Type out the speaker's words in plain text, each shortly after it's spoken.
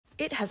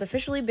It has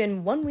officially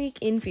been 1 week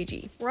in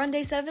Fiji. We're on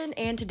day 7,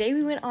 and today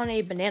we went on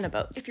a banana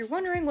boat. If you're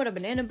wondering what a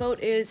banana boat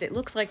is, it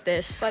looks like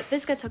this, but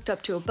this gets hooked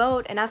up to a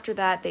boat, and after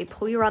that, they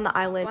pull you around the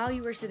island while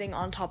you are sitting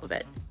on top of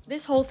it.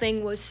 This whole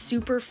thing was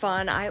super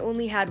fun. I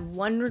only had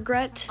one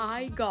regret.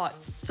 I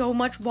got so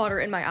much water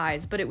in my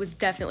eyes, but it was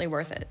definitely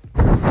worth it.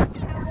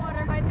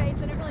 Water in my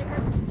face and it really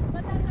hurts.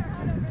 But that's our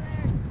hut over there.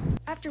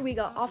 After we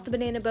got off the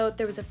banana boat,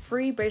 there was a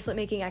free bracelet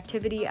making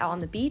activity out on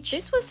the beach.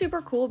 This was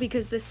super cool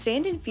because the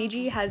sand in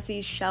Fiji has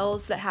these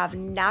shells that have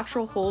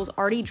natural holes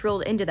already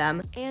drilled into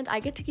them, and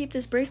I get to keep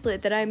this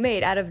bracelet that I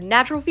made out of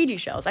natural Fiji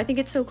shells. I think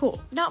it's so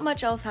cool. Not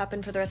much else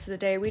happened for the rest of the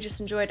day. We just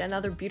enjoyed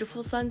another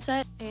beautiful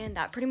sunset, and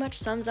that pretty much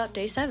sums up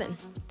day 7.